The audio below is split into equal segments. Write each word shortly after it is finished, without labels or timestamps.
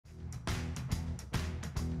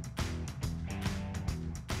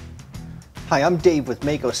Hi, I'm Dave with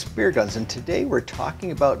MAKO Spearguns, and today we're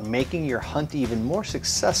talking about making your hunt even more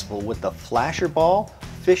successful with the flasher ball,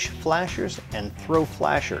 fish flashers, and throw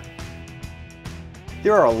flasher.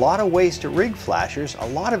 There are a lot of ways to rig flashers. A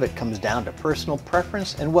lot of it comes down to personal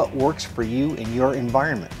preference and what works for you in your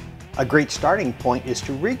environment. A great starting point is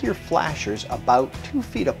to rig your flashers about 2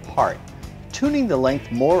 feet apart, tuning the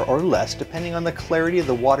length more or less depending on the clarity of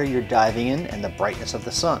the water you're diving in and the brightness of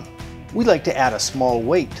the sun. We like to add a small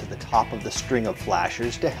weight to the top of the string of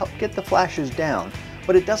flashers to help get the flashers down,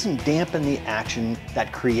 but it doesn't dampen the action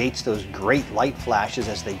that creates those great light flashes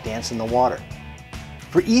as they dance in the water.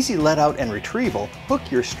 For easy let out and retrieval,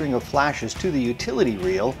 hook your string of flashers to the utility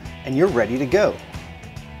reel and you're ready to go.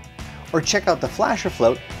 Or check out the flasher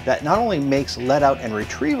float that not only makes let out and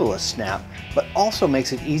retrieval a snap, but also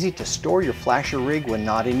makes it easy to store your flasher rig when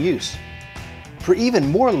not in use. For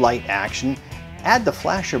even more light action, add the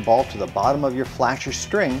flasher ball to the bottom of your flasher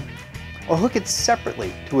string, or hook it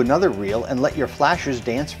separately to another reel and let your flashers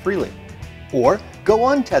dance freely. Or go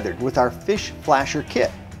untethered with our fish flasher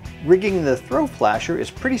kit. Rigging the throw flasher is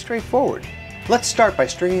pretty straightforward. Let's start by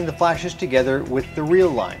stringing the flashers together with the reel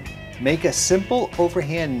line. Make a simple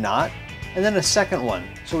overhand knot and then a second one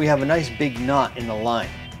so we have a nice big knot in the line.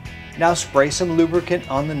 Now spray some lubricant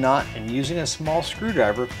on the knot and using a small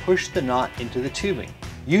screwdriver push the knot into the tubing.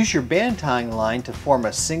 Use your band tying line to form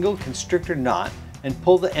a single constrictor knot and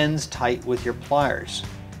pull the ends tight with your pliers.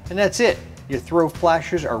 And that's it! Your throw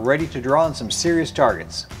flashers are ready to draw on some serious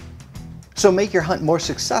targets. So make your hunt more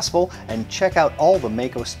successful and check out all the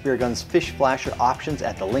MAKO Spearguns Fish Flasher options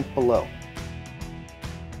at the link below.